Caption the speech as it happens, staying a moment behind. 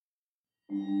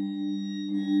Oh,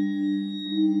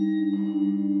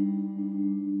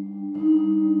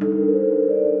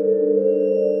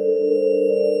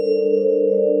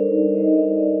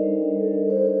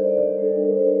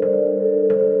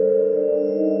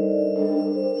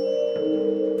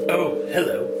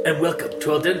 hello, and welcome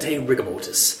to Al Dente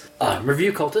Rigamortis. I'm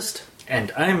Review Cultist.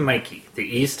 And I'm Mikey. The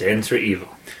E stands for evil.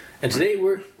 And today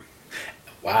we're...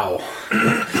 Wow.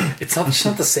 It's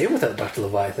not the same without Dr.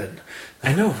 Leviathan.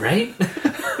 I know, right?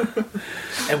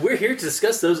 And we're here to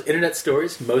discuss those internet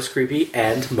stories, most creepy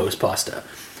and most pasta.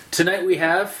 Tonight we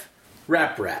have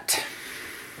Rap Rat.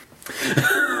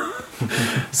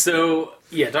 So,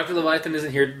 yeah, Dr. Leviathan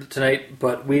isn't here tonight,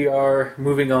 but we are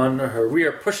moving on, or we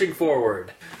are pushing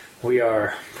forward. We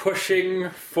are pushing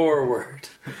forward.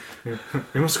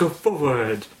 We must go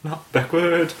forward, not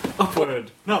backward,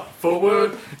 upward, not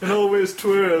forward, and always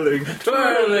twirling.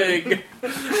 Twirling!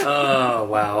 Oh,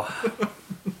 wow.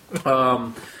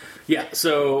 Yeah,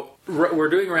 so we're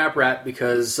doing Rap Rat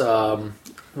because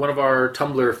one of our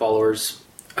Tumblr followers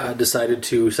decided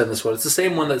to send this one. It's the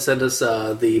same one that sent us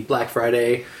the Black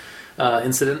Friday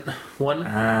incident one.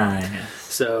 Ah, yes.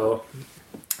 So,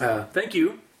 thank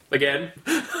you again.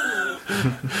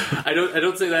 I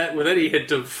don't say that with any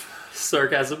hint of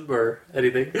sarcasm or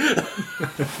anything.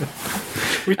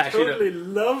 We totally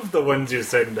love the ones you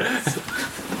send us.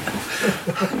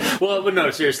 Well, but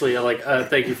no, seriously,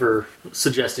 thank you for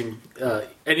suggesting.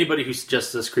 Anybody who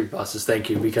suggests us creepypastas, thank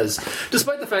you, because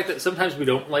despite the fact that sometimes we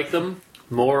don't like them,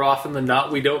 more often than not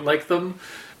we don't like them,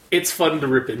 it's fun to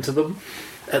rip into them,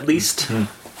 at least.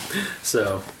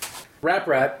 So, Rap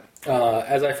Rat,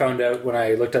 as I found out when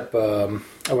I looked up, when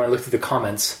I looked through the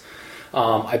comments,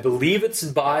 I believe it's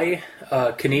by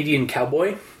Canadian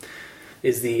Cowboy,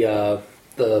 is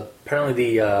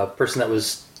apparently the person that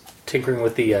was tinkering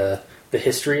with the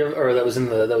history of, or that was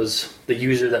the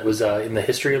user that was in the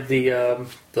history of the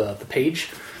page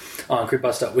on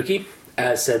creepypasta.wiki,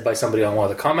 as said by somebody on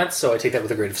one of the comments. So I take that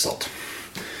with a grain of salt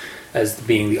as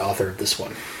being the author of this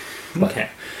one. But okay,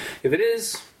 if it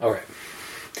is, all right.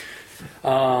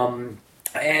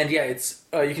 And yeah, it's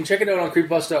you can check it out on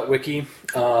creepypasta.wiki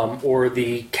or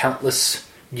the countless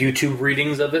YouTube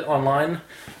readings of it online.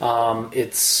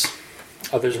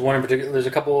 There's one in particular. There's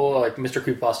a couple, like Mr.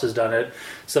 Creepypasta's done it.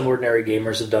 Some ordinary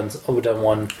gamers have done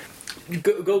one.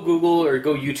 Go Google or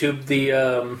go YouTube the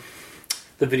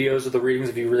videos of the readings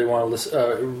if you really want to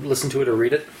listen to it or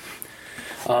read it.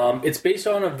 It's based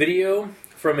on a video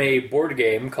from a board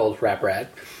game called Rap Rat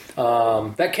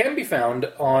that can be found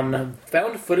on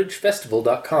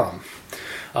foundfootagefestival.com.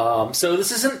 So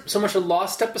this isn't so much a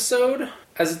lost episode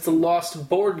as it's a lost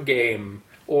board game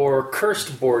or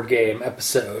cursed board game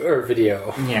episode or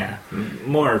video. Yeah,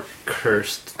 more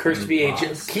cursed. Cursed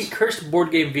VHS. Cursed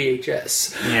board game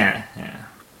VHS. Yeah.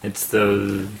 It's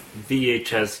the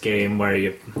VHS game where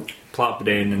you plop it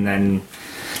in and then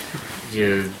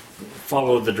you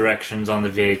follow the directions on the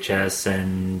VHS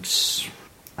and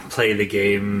play the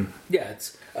game. Yeah,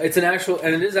 it's an actual,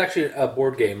 and it is actually a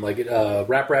board game. Like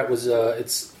Rap Rat was,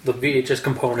 it's the VHS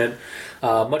component,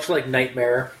 much like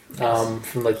Nightmare from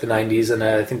like the 90s, and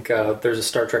I think there's a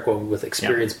Star Trek one with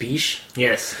Experience Beach.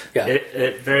 Yes, yeah,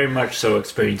 it very much so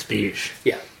Experience Beach.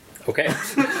 Yeah, okay.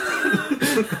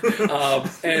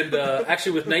 And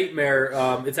actually with Nightmare,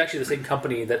 it's actually the same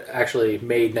company that actually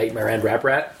made Nightmare and Rap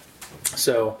Rat.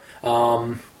 So.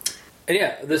 And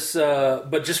yeah, this.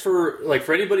 But just for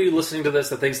anybody listening to this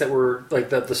that thinks that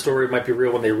that the story might be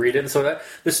real when they read it, and so that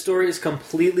this story is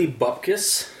completely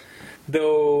bupkis,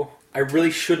 though I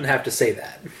really shouldn't have to say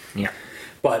that. Yeah.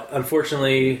 But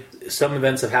unfortunately, some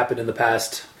events have happened in the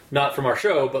past, not from our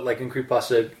show, but like in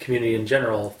creepypasta community in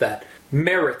general, that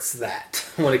merits that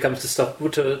when it comes to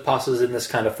pastas in this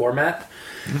kind of format.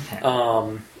 Okay.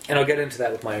 And I'll get into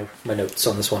that with my notes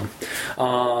on this one.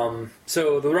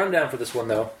 So the rundown for this one,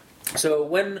 though. So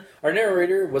when our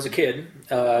narrator was a kid,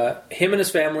 him and his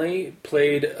family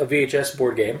played a VHS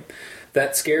board game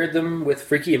that scared them with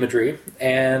freaky imagery,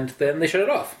 and then they shut it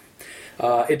off.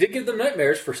 It did give them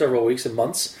nightmares for several weeks and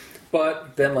months,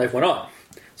 but then life went on.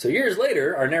 So years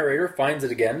later, our narrator finds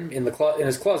it again in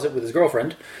his closet with his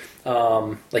girlfriend.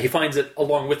 He finds it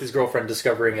along with his girlfriend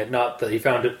discovering it, not that he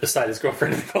found it beside his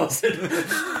girlfriend in the closet.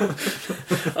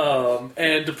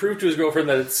 And to prove to his girlfriend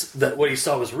that what he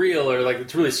saw was real, or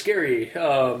it's really scary,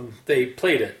 they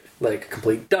played it like a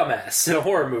complete dumbass in a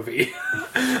horror movie.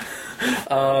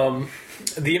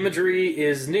 The imagery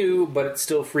is new, but it's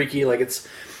still freaky.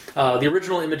 The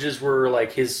original images were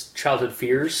his childhood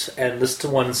fears, and this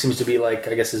one seems to be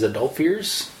his adult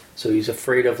fears. So he's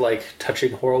afraid of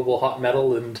touching horrible hot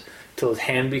metal and till his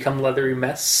hand become leathery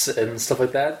mess and stuff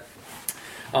like that.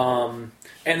 And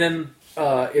then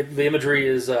the imagery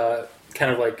is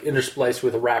kind of like interspliced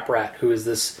with a Rap Rat, who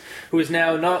is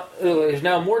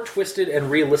now more twisted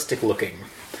and realistic looking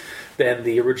than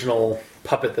the original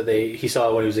puppet that he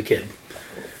saw when he was a kid.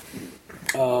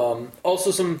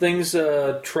 Also, some things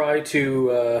try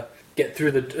to get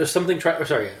through the something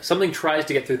tries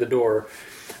to get through the door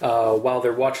while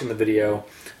they're watching the video,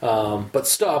 but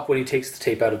stop when he takes the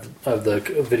tape out of the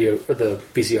video or the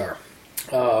VCR.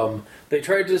 They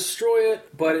try to destroy it,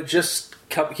 but it just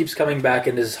keeps coming back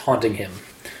and is haunting him.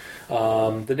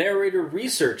 The narrator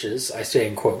researches, I say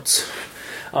in quotes,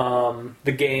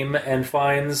 the game and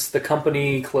finds the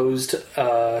company closed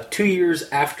 2 years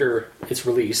after its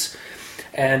release.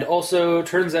 And also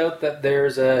turns out that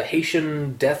there's a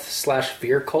Haitian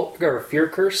death/fear cult or fear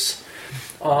curse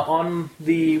on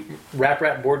the Rap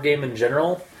Rat board game in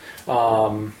general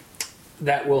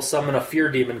that will summon a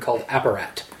fear demon called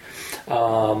Apparat.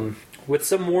 With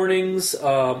some warnings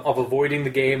of avoiding the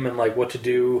game and like what to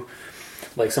do,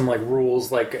 like some like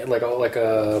rules, like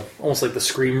almost like the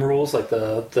Scream rules, like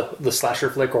the slasher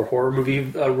flick or horror movie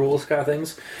rules kind of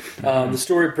things. The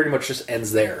story pretty much just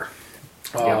ends there.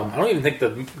 I don't even think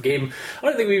the game. I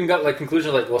don't think we even got like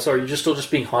conclusion like, well, so are you still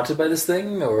just being haunted by this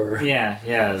thing, or yeah,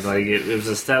 like it was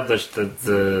established that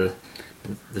the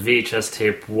VHS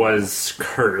tape was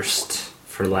cursed,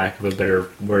 for lack of a better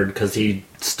word, because he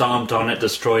stomped on it,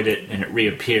 destroyed it, and it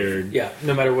reappeared. Yeah,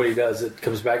 no matter what he does, it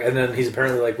comes back, and then he's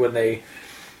apparently like when they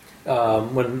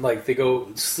go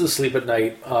to sleep at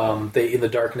night, they in the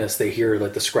darkness they hear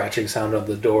like the scratching sound on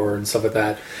the door and stuff like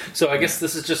that. So I guess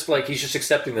this is just like he's just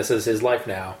accepting this as his life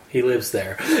now. He lives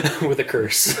there with a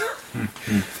curse.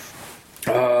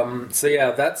 So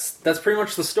yeah, that's pretty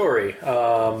much the story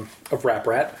of Rap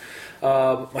Rat.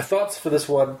 My thoughts for this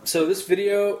one. So this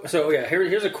video. So yeah,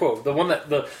 here's a quote. The one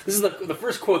this is the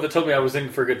first quote that told me I was in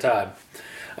for a good time.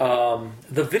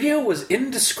 The video was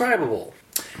indescribable.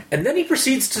 And then he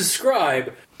proceeds to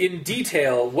describe in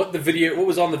detail what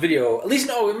was on the video. At least,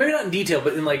 no, maybe not in detail,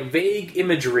 but in like vague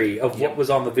imagery of what was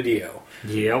on the video.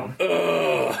 Yep.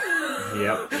 Ugh.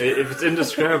 Yep. If it's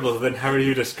indescribable, then how are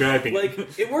you describing it?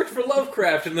 Like, it worked for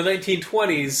Lovecraft in the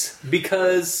 1920s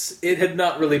because it had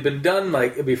not really been done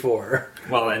like before.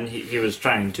 Well, and he was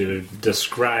trying to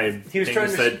describe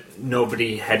things that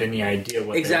nobody had any idea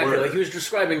what they were. Like he was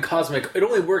describing cosmic. It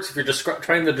only works if you're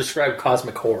trying to describe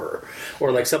cosmic horror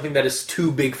or like something that is too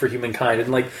big for humankind.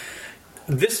 And like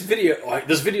this video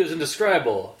is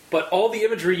indescribable, but all the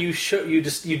imagery you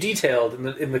detailed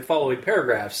in the following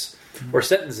paragraphs or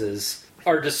sentences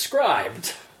are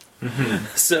described. Mm-hmm.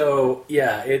 So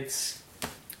yeah, it's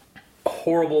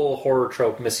horrible horror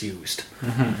trope misused.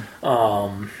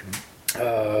 Mm-hmm.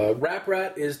 Rap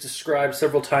Rat is described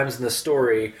several times in the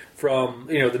story from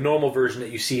the normal version that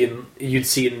you'd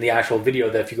see in the actual video.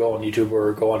 That if you go on YouTube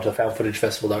or go onto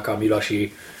foundfootagefestival.com, you'd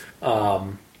actually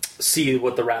see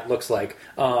what the rat looks like,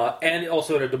 and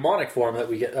also in a demonic form that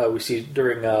we see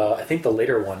during I think the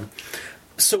later one.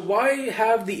 So why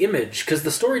have the image? Because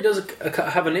the story does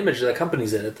have an image that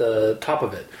accompanies it at the top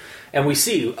of it. And we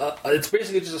see, it's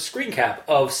basically just a screen cap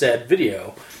of said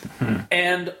video.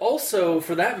 And also,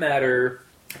 for that matter,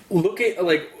 look at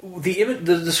like the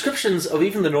descriptions of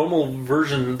even the normal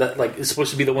version that like is supposed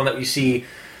to be the one that they see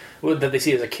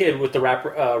as a kid with the Rap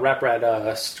Rat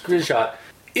screenshot.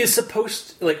 Is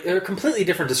supposed like they're completely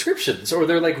different descriptions, or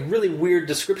they're like really weird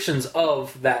descriptions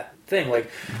of that thing. Like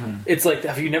it's like,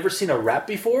 have you never seen a rat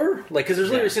before? Like, because there's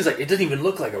literally scenes like it didn't even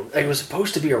look like it was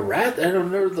supposed to be a rat. I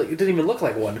don't know, like it didn't even look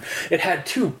like one. It had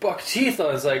 2 buck teeth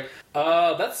on. It's like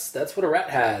that's what a rat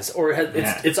has, or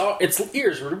its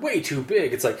ears were way too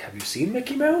big. It's like, have you seen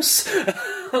Mickey Mouse?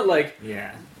 Like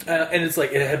and it's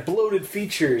like it had bloated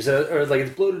features, or like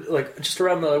it's bloated like just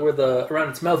around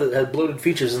around its mouth. It had bloated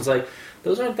features, and it's like,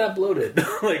 those aren't that bloated.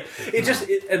 Like it just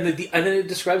and then it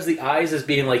describes the eyes as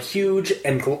being like huge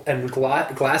and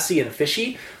glassy and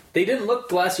fishy. They didn't look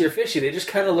glassy or fishy. They just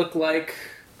kind of looked like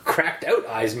cracked out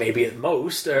eyes, maybe at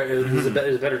most. Or is a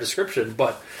better description,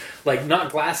 but like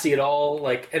not glassy at all.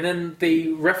 Like, and then they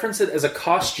reference it as a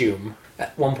costume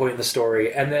at one point in the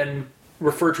story, and then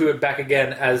refer to it back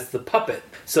again as the puppet.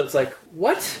 So it's like,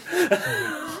 what?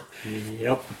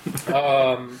 Yep.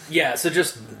 So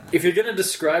just if you're going to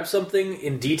describe something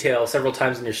in detail several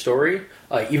times in your story,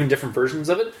 even different versions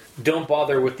of it, don't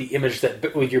bother with the image that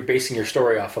you're basing your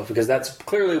story off of, because that's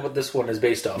clearly what this one is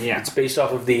based off. Yeah. It's based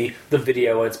off of the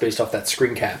video, and it's based off that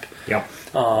screen cap. Yep.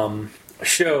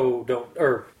 Show, don't,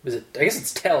 or is it? I guess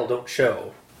it's tell, don't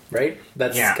show. Right?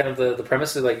 That's kind of the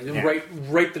premise. Is like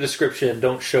write the description,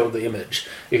 don't show the image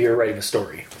if you're writing a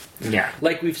story. Yeah.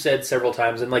 Like we've said several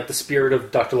times, and like the spirit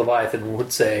of Dr. Leviathan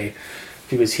would say,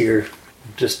 he was here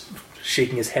just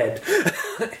shaking his head.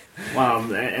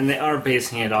 Well, and they are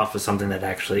basing it off of something that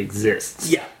actually exists.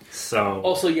 Yeah. So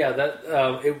Also, yeah,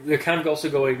 that we're kind of also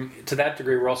going to that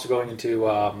degree. We're also going into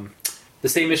the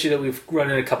same issue that we've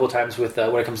run in a couple of times with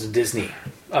when it comes to Disney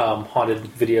haunted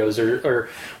videos, or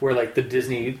where like the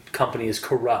Disney company is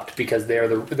corrupt because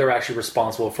they're actually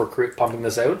responsible for pumping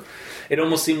this out. It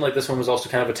almost seemed like this one was also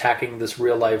kind of attacking this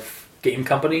real life game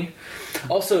company.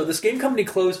 Also, this game company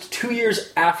closed 2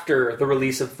 years after the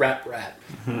release of Rat Rat.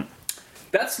 Mm-hmm.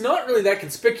 That's not really that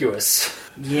conspicuous.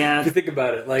 Yeah. If you think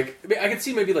about it. Like, I mean, I could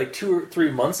see maybe like 2 or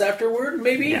 3 months afterward,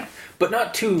 maybe. Yeah. But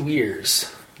not 2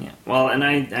 years. Yeah. Well, and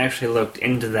I actually looked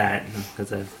into that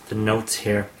because I have the notes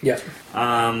here. Yeah.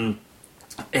 And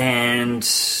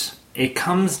it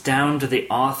comes down to the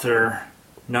author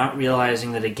not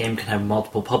realizing that a game can have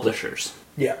multiple publishers.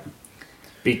 Yeah.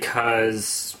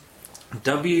 Because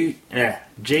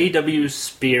J.W.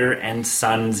 Spear and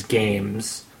Sons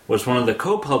Games was one of the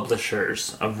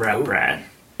co-publishers of Rat Rat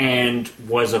and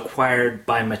was acquired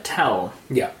by Mattel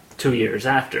 2 years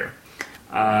after.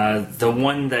 The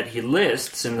one that he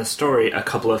lists in the story, A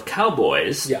Couple of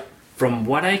Cowboys, from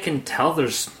what I can tell,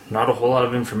 there's not a whole lot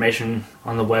of information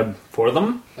on the web for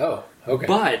them. Oh, okay.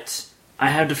 But I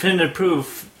have definitive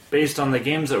proof based on the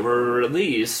games that were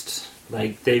released.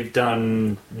 Like, they've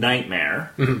done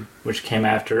Nightmare, which came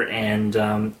after, and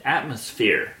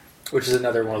Atmosphere. Which is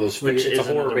another one of those. Which it's is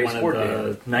a horror-based one of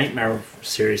the Nightmare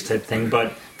series type thing.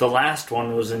 But the last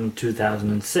one was in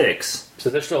 2006. So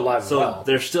they're still alive as well. So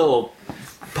they're still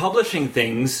publishing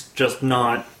things, just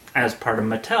not as part of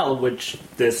Mattel, which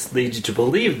this leads you to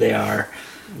believe they are.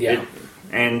 Yeah.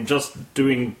 And just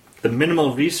doing the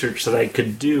minimal research that I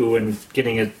could do and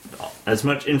getting as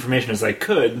much information as I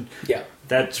could,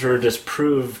 that sort of just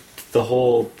proved the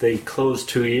whole, they closed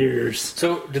 2 years.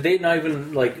 So did they not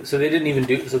even, like, so they didn't even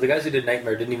do, so the guys who did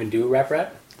Nightmare didn't even do Rat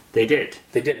Rat? They did.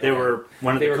 They did. They were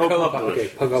one of the co-publishers.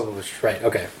 Okay, co-publishers, right,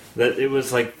 okay. That it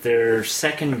was like their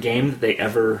second game that they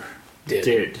ever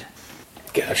did.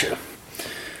 Gotcha.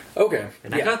 Okay.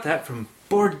 And I got that from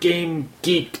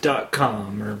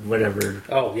BoardGameGeek.com or whatever.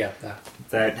 Oh, yeah.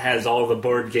 That has all the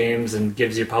board games and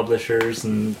gives you publishers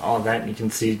and all that, and you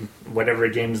can see whatever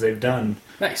games they've done.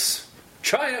 Nice.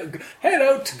 Head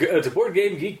out to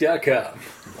BoardGameGeek.com.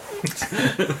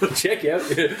 Check out.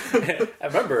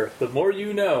 Remember, the more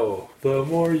you know, the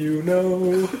more you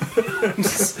know.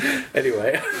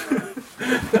 Anyway,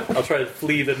 I'll try to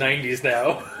flee the 90s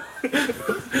now.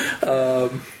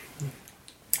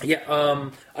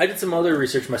 I did some other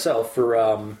research myself for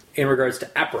in regards to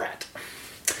Apparat.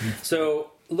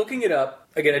 So, looking it up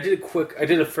again, I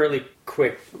did a fairly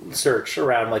quick search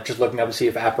around, like just looking up to see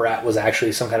if Apparat was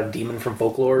actually some kind of demon from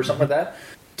folklore or something like that.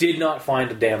 Did not find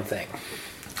a damn thing.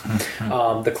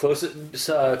 The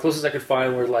closest I could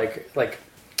find were like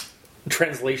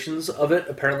translations of it.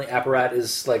 Apparently, Apparat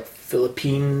is like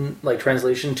Philippine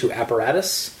translation to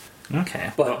apparatus.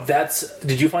 Okay, but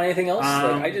did you find anything else?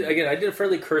 I did a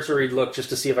fairly cursory look just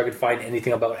to see if I could find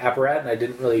anything about Apparat, and I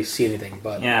didn't really see anything.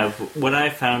 But yeah, what I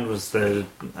found was that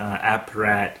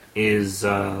Apparat is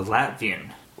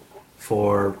Latvian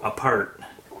for apart.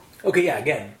 Okay, yeah,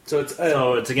 again. So it's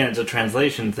a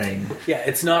translation thing. Yeah,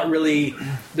 it's not really.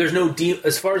 There's no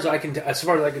as far as I can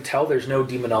tell, there's no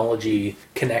demonology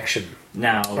connection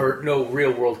now, or no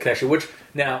real world connection. Which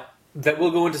now that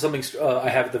will go into something I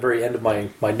have at the very end of my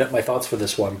thoughts for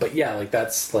this one. But yeah,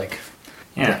 that's like.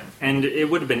 Yeah, and it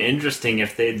would have been interesting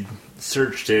if they'd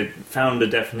searched it, found a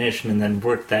definition, and then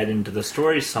worked that into the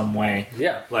story some way.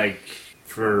 Yeah, like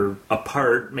for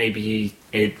apart, maybe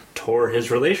it tore his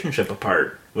relationship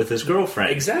apart with his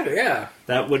girlfriend. Exactly, yeah.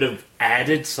 That would have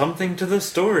added something to the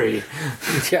story.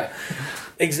 Yeah,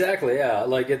 exactly, yeah.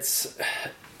 Like, it's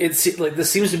like,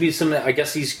 this seems to be something, I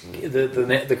guess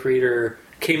the creator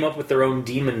came up with their own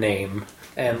demon name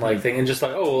and thing, and just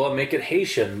like, oh, well, I'll make it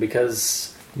Haitian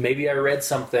because maybe I read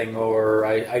something, or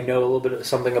I know a little bit of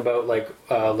something about like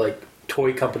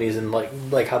toy companies and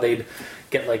like how they'd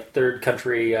get like third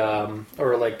party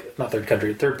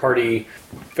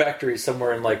factories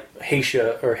somewhere in like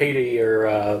Haiti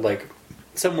or like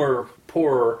somewhere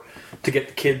poorer to get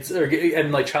the kids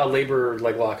and like child labor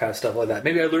law kind of stuff like that.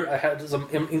 Maybe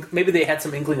maybe they had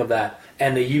some inkling of that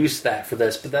and they used that for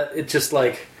this, but it just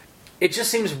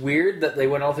seems weird that they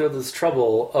went all through this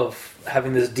trouble of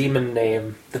having this demon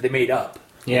name that they made up.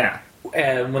 Yeah.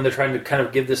 And when they're trying to kind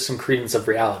of give this some credence of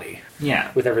reality.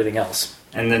 Yeah. With everything else.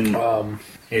 And then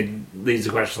it leads to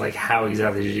the question, like, how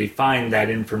exactly did you find that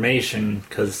information?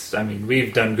 Because, I mean,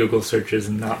 we've done Google searches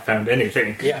and not found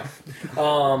anything. Yeah.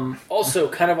 Also,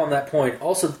 kind of on that point,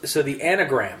 so the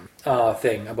anagram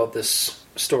thing about this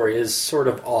story is sort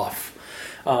of off.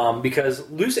 Because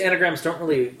loose anagrams aren't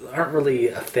really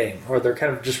a thing, or they're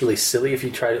kind of just really silly.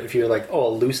 If you're like, oh,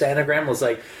 a loose anagram was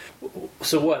like,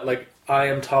 so what? Like, I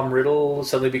am Tom Riddle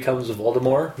suddenly becomes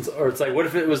Voldemort, or it's like, what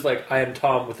if it was like, I am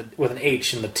Tom with an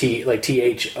H in the T, like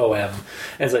THOM,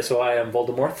 and it's like, so I am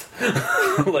Voldemort.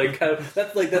 Like,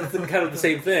 that's kind of the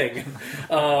same thing.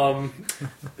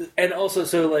 And also,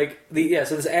 so like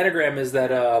so this anagram is that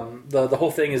the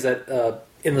whole thing is that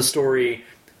in the story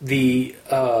the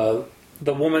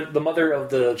mother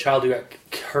of the child who got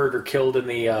hurt or killed in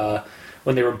the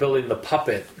when they were building the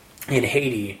puppet in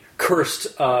Haiti cursed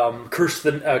or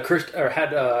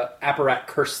had Apparat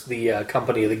curse the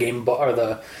company,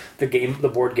 the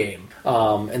board game,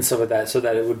 and so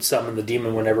that it would summon the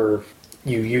demon whenever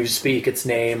you speak its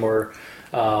name, or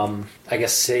I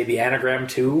guess say the anagram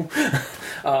too.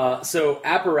 So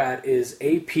Apparat is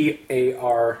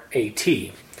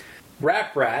APARAT.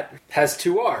 Rat has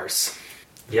 2 R's.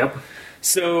 Yep.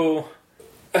 So,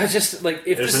 just like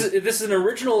if this is an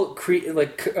original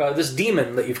this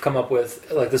demon that you've come up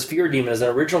with, like this fear demon is an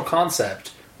original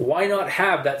concept, why not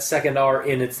have that second R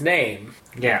in its name?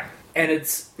 Yeah. And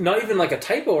it's not even like a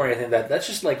typo or anything like that. That's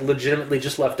just like legitimately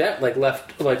just left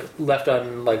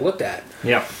looked at.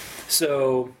 Yeah.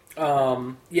 So,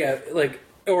 like,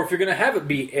 or if you're gonna have it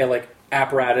be like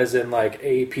apparatus in like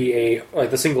APA,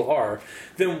 like the single R,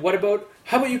 then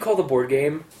how about you call the board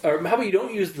game, or how about you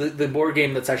don't use the board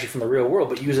game that's actually from the real world,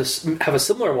 but have a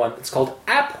similar one that's called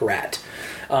Apprat.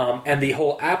 And the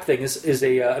whole app thing is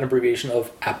an abbreviation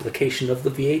of application of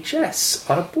the VHS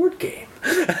on a board game.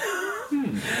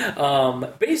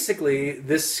 Basically,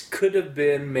 this could have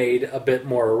been made a bit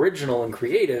more original and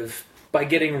creative by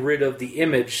getting rid of the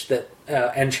image that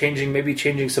and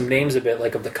changing some names a bit,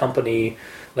 like of the company.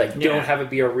 Like, don't have it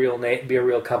be a real name, be a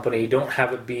real company. Don't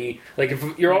have it be like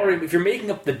if you're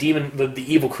making up the demon,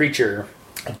 the evil creature,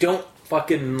 don't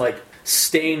fucking like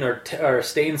stain or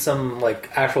stain some like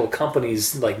actual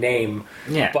company's like name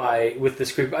with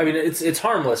this creep. I mean, it's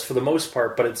harmless for the most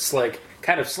part, but it's like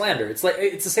kind of slander. It's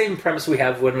the same premise we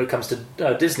have when it comes to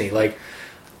Disney. Like,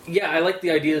 yeah, I like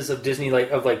the ideas of Disney,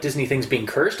 like Disney things being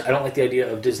cursed. I don't like the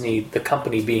idea of Disney, the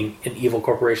company, being an evil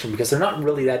corporation, because they're not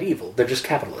really that evil. They're just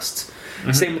capitalists.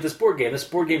 Mm-hmm. Same with this board game. This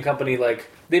board game company, like,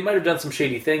 they might have done some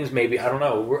shady things, maybe. I don't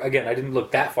know. Again, I didn't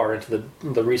look that far into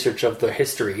the research of the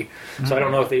history, so I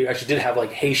don't know if they actually did have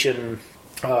like Haitian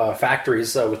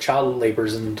factories with child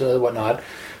laborers and whatnot.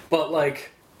 But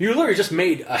like, you literally just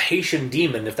made a Haitian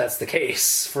demon, if that's the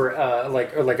case, for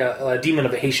a demon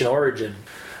of a Haitian origin.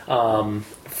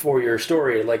 For your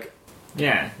story, like,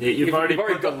 you've already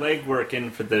put the legwork in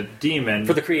for the demon,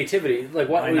 for the creativity. Like,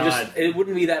 why not? It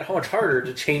wouldn't be that much harder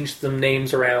to change some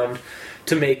names around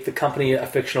to make the company a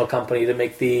fictional company, to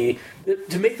make the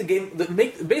game,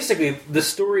 basically the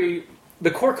story. The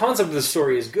core concept of the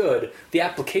story is good. The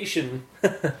application,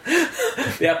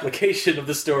 the application of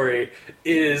the story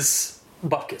is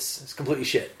bupkis. It's completely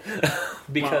shit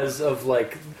because of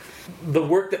like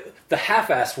the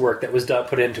half-assed work that was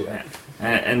put into it.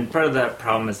 And part of that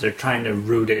problem is they're trying to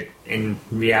root it in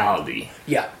reality.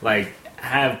 Yeah. Like,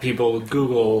 have people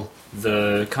Google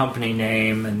the company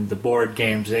name and the board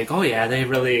games, like, oh yeah, they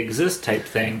really exist type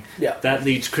thing. Yeah. That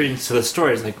leads credence to the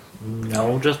story. It's like,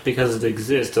 no, just because it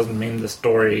exists doesn't mean the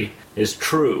story is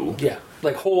true. Yeah.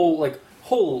 Like whole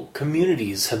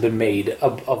communities have been made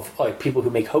of like people who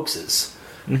make hoaxes.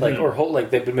 Mm-hmm. Like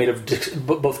they've been made of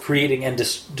both creating and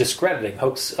discrediting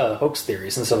hoax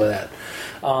theories and stuff like that.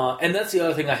 And that's the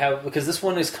other thing I have, because this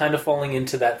one is kind of falling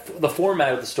into the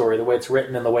format of the story, the way it's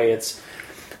written and the way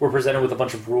we're presented with a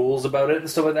bunch of rules about it and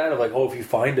stuff like that. Of like, oh,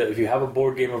 if you have a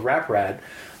board game of Rap Rad,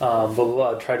 blah, blah,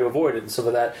 blah, try to avoid it and stuff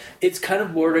like that. It's kind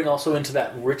of bordering also into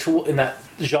that ritual, in that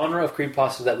genre of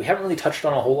creepypasta that we haven't really touched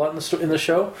on a whole lot in the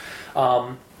show.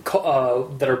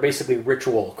 That are basically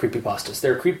ritual creepypastas.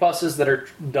 They're creepypastas that are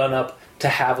done up to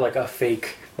have like a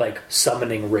fake like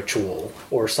summoning ritual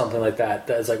or something like that.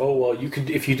 That's like, oh well,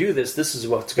 if you do this is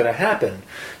what's going to happen.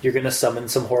 You're going to summon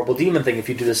some horrible demon thing if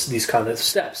you do these kind of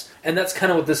steps. And that's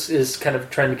kind of what this is kind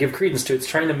of trying to give credence to. It's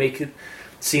trying to make it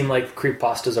seem like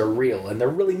creepypastas are real, and they're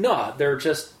really not. They're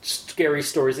just scary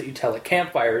stories that you tell at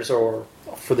campfires or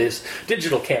for these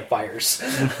digital campfires.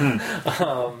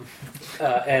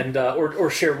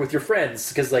 Or share with your friends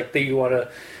because like you want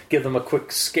to give them a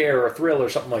quick scare or thrill or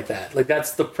something like that. Like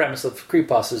that's the premise of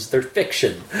creepypastas. They're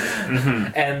fiction,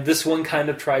 and this one kind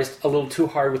of tries a little too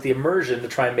hard with the immersion to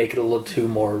try and make it a little too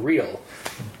more real.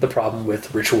 The problem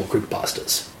with ritual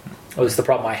creepypastas. At least the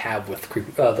problem I have with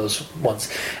those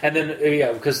ones. And then,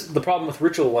 because the problem with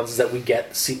ritual ones is that we get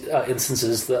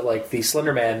instances that, like, the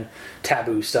Slender Man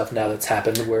taboo stuff now that's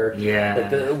happened, where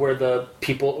where the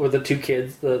two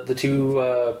kids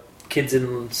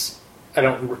in, I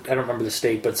don't remember the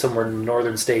state, but somewhere in the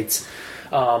northern states,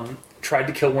 tried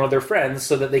to kill one of their friends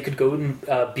so that they could go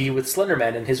and be with Slender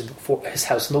Man in his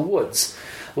house in the woods.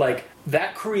 Like,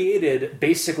 that created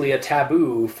basically a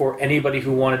taboo for anybody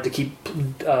who wanted to keep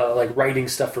writing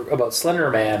stuff about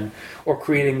Slender Man or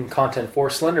creating content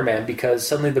for Slender Man, because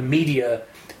suddenly the media,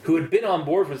 who had been on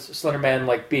board with Slender Man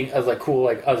being as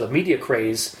a media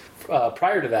craze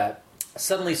prior to that,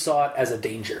 suddenly saw it as a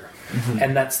danger. Mm-hmm.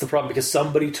 And that's the problem, because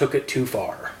somebody took it too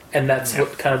far. And that's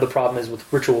what kind of the problem is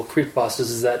with ritual creepypastas,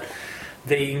 is that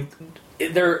they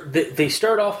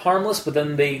start off harmless, but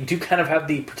then they do kind of have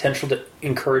the potential to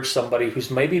encourage somebody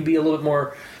who's maybe be a little bit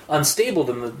more unstable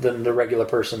than the regular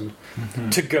person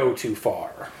to go too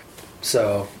far.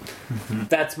 So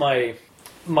that's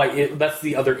that's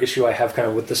the other issue I have kind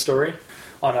of with the story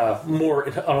on a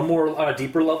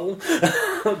deeper level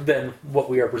than what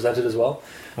we are presented as well.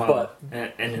 Wow.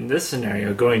 And in this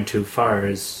scenario, going too far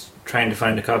is trying to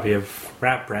find a copy of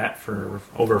Rap Rat for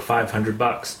over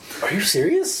 $500. Are you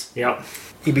serious? Yep.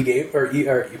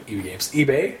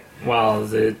 eBay?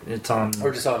 Well, it's on...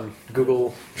 Or just on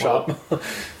Google Shop?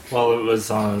 Well, it was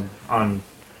on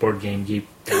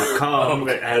BoardGameGeek.com.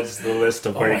 It has the list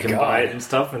of where you can buy it and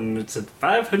stuff, and it's at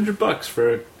 $500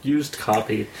 for a used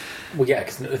copy. Well, yeah,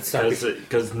 because it's not...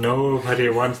 Because nobody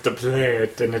wants to play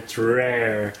it, and it's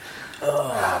rare.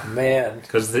 Oh, man.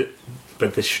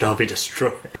 But this should all be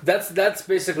destroyed. That's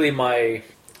basically my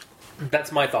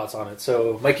thoughts on it.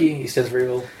 So, Mikey, he stands for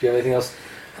evil. Do you have anything else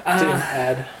to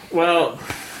add? Well,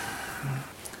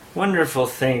 wonderful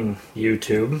thing,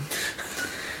 YouTube.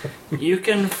 You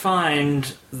can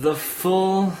find the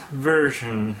full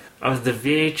version of the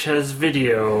VHS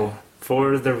video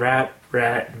for the Rap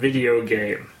Rat video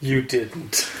game. You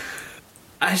didn't.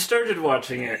 I started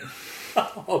watching it.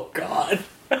 Oh, God.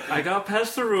 I got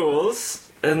past the rules,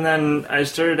 and then I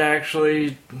started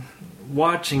actually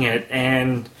watching it,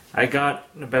 and I got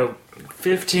about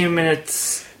 15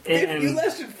 minutes in. You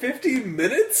lasted 15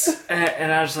 minutes?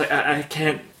 And I was like, I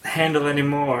can't handle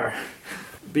anymore.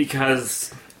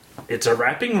 Because it's a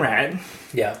rapping rat.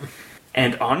 Yeah.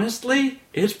 And honestly,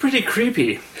 it's pretty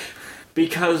creepy.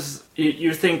 Because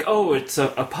you think, oh, it's a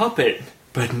puppet.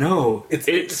 But no,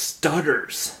 it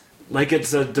stutters. Like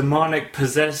it's a demonic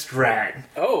possessed rat.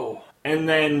 Oh. And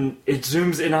then it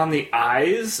zooms in on the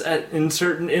eyes in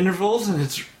certain intervals, and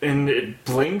it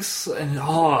blinks, and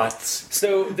it's...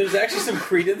 So there's actually some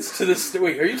credence to this.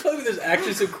 Wait, are you telling me there's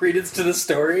actually some credence to the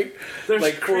story? For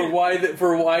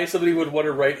why somebody would want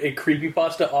to write a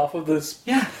creepypasta off of this?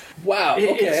 Yeah. Wow.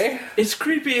 Okay. It's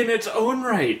creepy in its own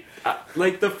right.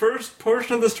 Like the first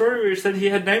portion of the story where he said he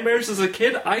had nightmares as a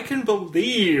kid, I can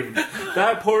believe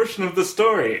that portion of the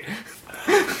story.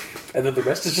 And then the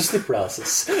rest is just the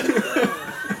paralysis.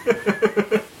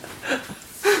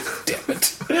 Damn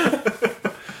it.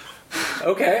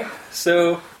 Okay,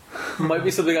 so might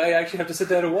be something I actually have to sit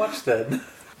down and watch then.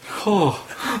 Oh.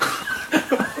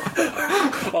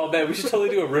 Oh man, we should totally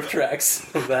do a riff tracks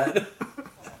of that.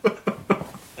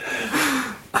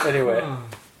 Anyway.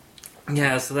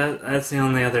 Yeah, so that's the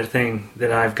only other thing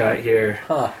that I've got here.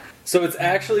 Huh. So it's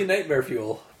actually nightmare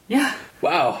fuel. Yeah.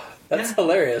 Wow, that's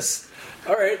hilarious.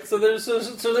 All right, so there is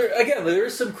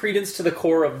some credence to the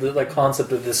core of the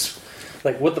concept of this,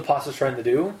 what the pasta's trying to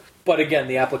do. But again,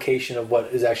 the application of what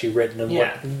is actually written and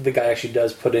what the guy actually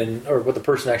does put in, or what the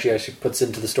person actually puts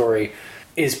into the story,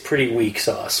 is pretty weak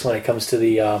sauce when it comes to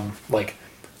the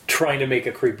trying to make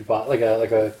a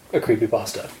creepypasta, a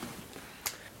creepypasta.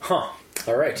 Huh.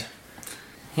 All right.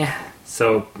 Yeah.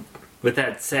 So, with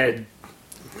that said,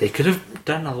 they could have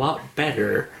done a lot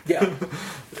better. Yeah.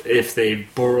 If they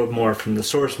borrowed more from the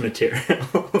source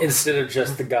material instead of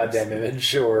just the goddamn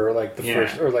image, or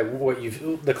first, or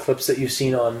the clips that you've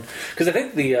seen on. Because I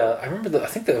think I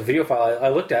think the video file I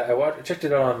looked at, I checked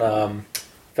it out on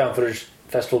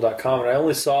foundfootagefestival.com, and I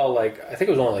only saw I think it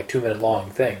was only 2 minute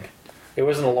long thing. It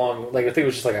wasn't a long I think it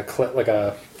was just a clip,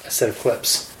 a set of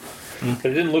clips. But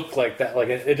it didn't look like that.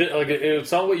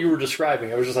 It's not what you were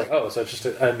describing. It was just so it's just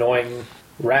an annoying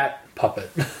rat puppet.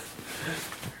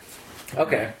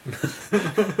 Okay.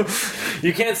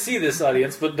 You can't see this,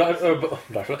 audience, but Dr.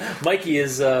 Mikey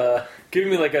is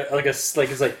giving me it's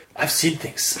I've seen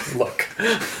things. Look.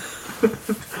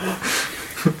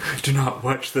 Do not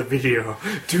watch the video.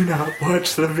 Do not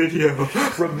watch the video.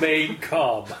 Remain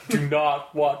calm. Do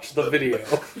not watch the video.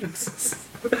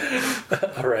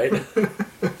 All right.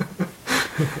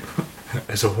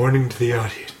 As a warning to the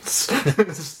audience,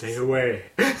 stay away.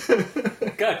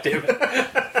 God damn it.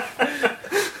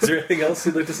 Is there anything else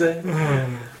you'd like to say?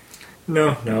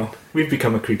 No. We've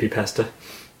become a creepypasta.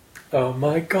 Oh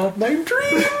my god, my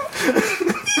dream!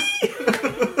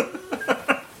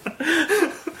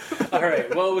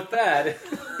 Alright, well with that,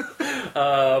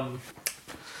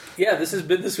 this has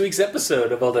been this week's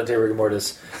episode of Al Dente Rigor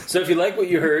Mortis. So if you like what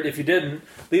you heard, if you didn't,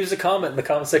 leave us a comment in the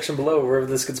comment section below wherever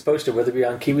this gets posted, whether it be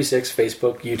on Kiwi6,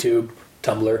 Facebook, YouTube,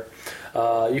 Tumblr.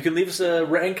 You can leave us a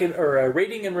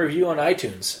rating and review on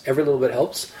iTunes. Every little bit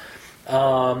helps.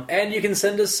 And you can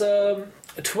send us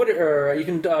Twitter, or you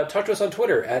can talk to us on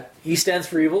Twitter at E stands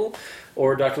for evil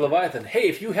or Dr. Leviathan. Hey,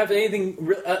 if you have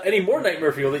anything, any more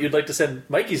Nightmare Fuel that you'd like to send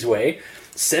Mikey's way,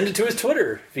 send it to his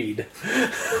Twitter feed.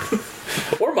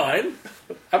 Or mine.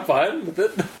 I'm fine with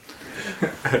it.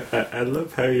 I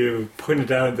love how you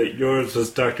pointed out that yours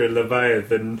was Dr.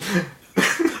 Leviathan.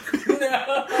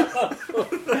 No.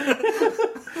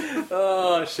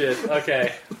 Oh, shit.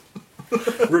 Okay.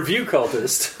 Review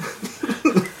Cultist.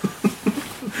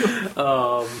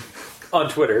 On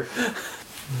Twitter.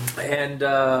 And,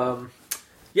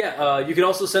 you can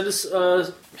also send us,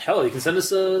 you can send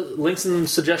us links and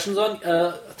suggestions on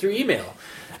through email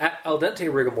at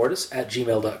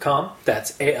aldenterigormortis@gmail.com.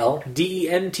 That's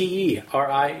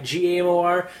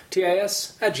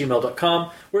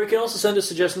aldenterigormortis@gmail.com, where you can also send us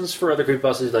suggestions for other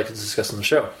creepypastas you'd like to discuss on the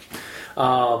show.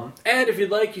 And if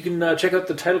you'd like, you can check out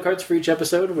the title cards for each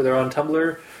episode, where they're on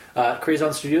Tumblr,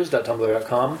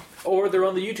 crazonstudios.tumblr.com, or they're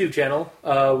on the YouTube channel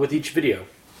with each video,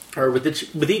 or with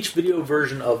each video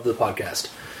version of the podcast.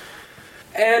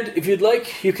 And if you'd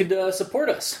like, you could support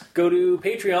us. Go to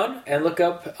Patreon and look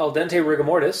up Al Dente Rigor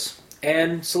Mortis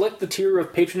and select the tier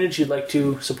of patronage you'd like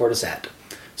to support us at.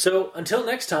 So, until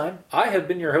next time, I have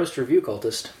been your host, Review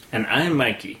Cultist. And I'm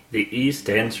Mikey. The E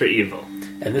stands for evil.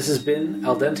 And this has been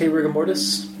Al Dente Rigor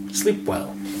Mortis. Sleep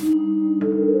well.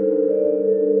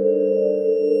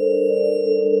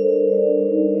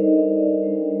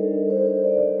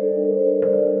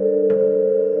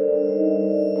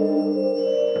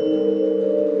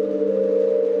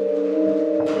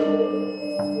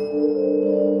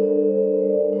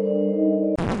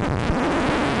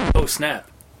 Oh, snap.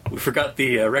 We forgot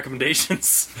the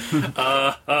recommendations.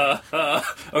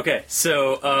 Okay,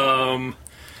 so, I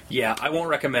won't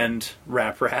recommend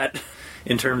Rap Rat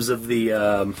in terms of the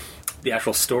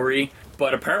actual story,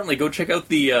 but apparently go check out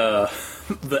the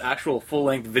actual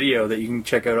full-length video that you can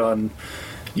check out on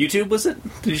YouTube, was it?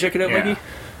 Did you check it out, Mikey?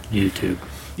 YouTube.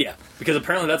 Yeah, because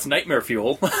apparently that's Nightmare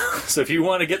Fuel. So if you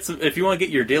want to get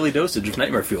your daily dosage of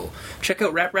Nightmare Fuel, check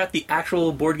out Rap Rat, the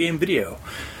actual board game video.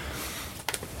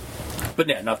 But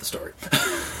yeah, not the story.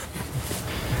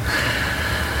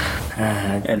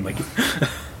 And Mikey.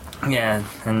 Yeah,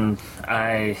 and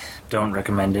I don't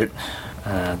recommend it.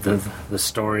 The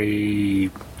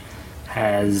story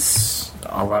has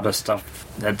a lot of stuff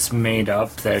that's made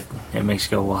up that it makes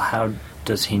you go, well, how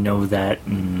does he know that,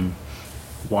 and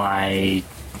why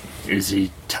is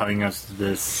he telling us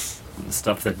this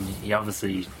stuff that he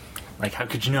obviously, like, how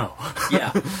could you know?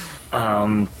 Yeah.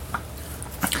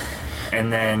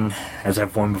 And then, as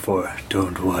I've warned before,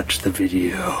 don't watch the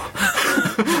video.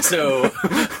 So,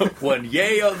 one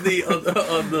yay on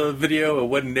the video, and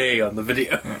one nay on the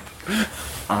video.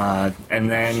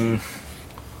 And then,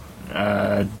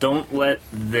 don't let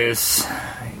this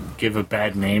give a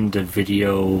bad name to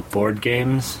video board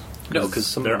games. No,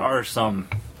 because there are some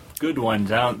good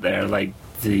ones out there, like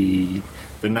the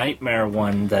Nightmare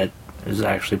one that is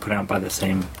actually put out by the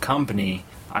same company.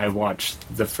 I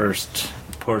watched the first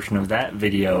portion of that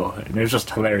video, and it was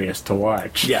just hilarious to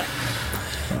watch. Yeah.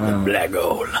 The black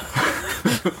hole.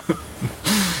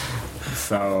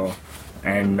 So,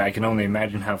 and I can only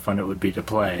imagine how fun it would be to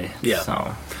play. Yeah.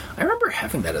 So, I remember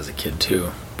having that as a kid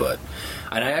too,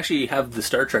 and I actually have the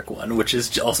Star Trek one, which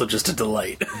is also just a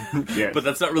delight. yes. But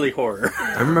that's not really horror.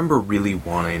 I remember really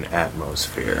wanting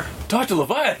Atmosphere. Dr.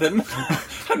 Leviathan,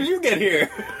 how did you get here?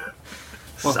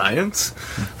 Science?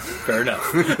 Fair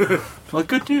enough. well,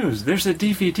 good news. There's a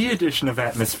DVD edition of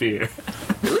Atmosphere.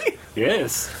 Really?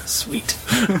 Yes. Sweet.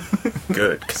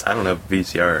 Good, because I don't have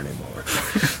VCR anymore.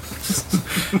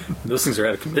 Those things are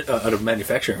out of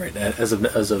manufacturing right now, as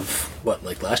of what,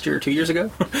 like last year or 2 years ago?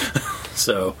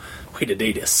 So, way to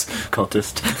date us.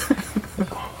 Cultist.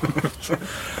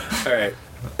 Alright.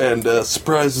 And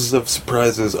surprises of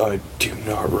surprises, I do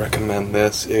not recommend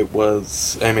this. It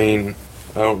was, I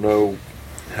don't know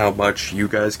how much you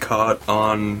guys caught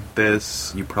on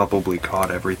this. You probably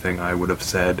caught everything I would have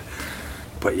said.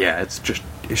 But yeah, it's just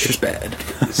bad.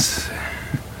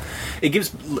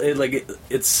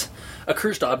 it's a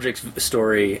cursed object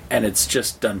story, and it's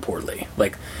just done poorly.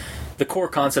 Like, the core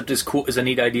concept is cool, is a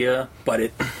neat idea, but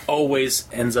it always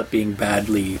ends up being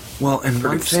badly and produced.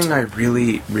 one thing I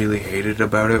really, really hated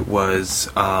about it was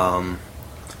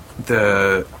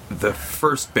the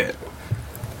first bit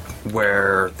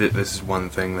where this is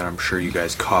one thing that I'm sure you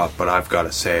guys caught, but I've got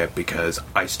to say it because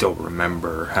I still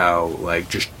remember how, like,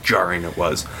 just jarring it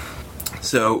was.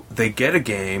 So they get a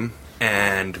game,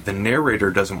 and the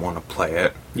narrator doesn't want to play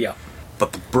it. Yeah.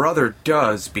 But the brother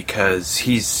does because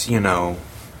he's,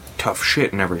 tough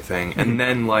shit and everything. And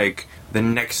then, like, the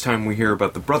next time we hear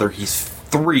about the brother, he's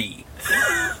 3.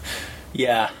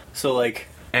 Yeah. So, like...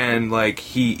 And, like,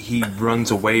 he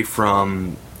runs away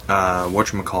from,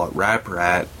 whatchamacallit, Rap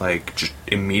Rat, like, just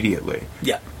immediately.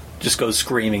 Yeah. Just goes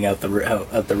screaming out the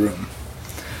room.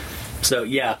 So,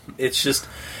 yeah, it's just...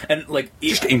 And, like...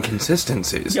 Just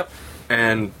inconsistencies. Yep.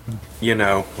 And,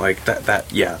 like,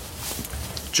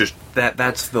 just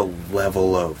that's the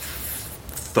level of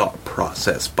thought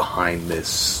process behind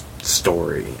this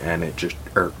story, and it just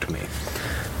irked me.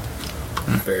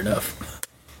 Fair enough.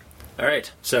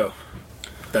 Alright, so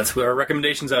that's our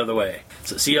recommendations out of the way.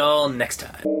 So see y'all next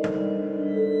time.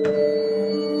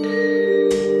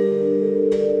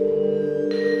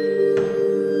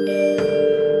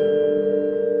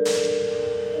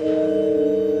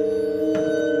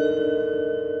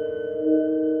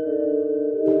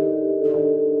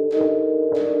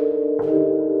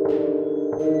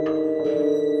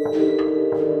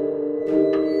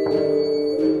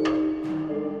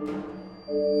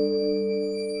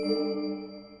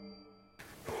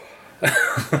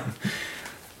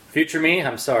 Future me,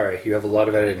 I'm sorry. You have a lot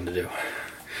of editing to do.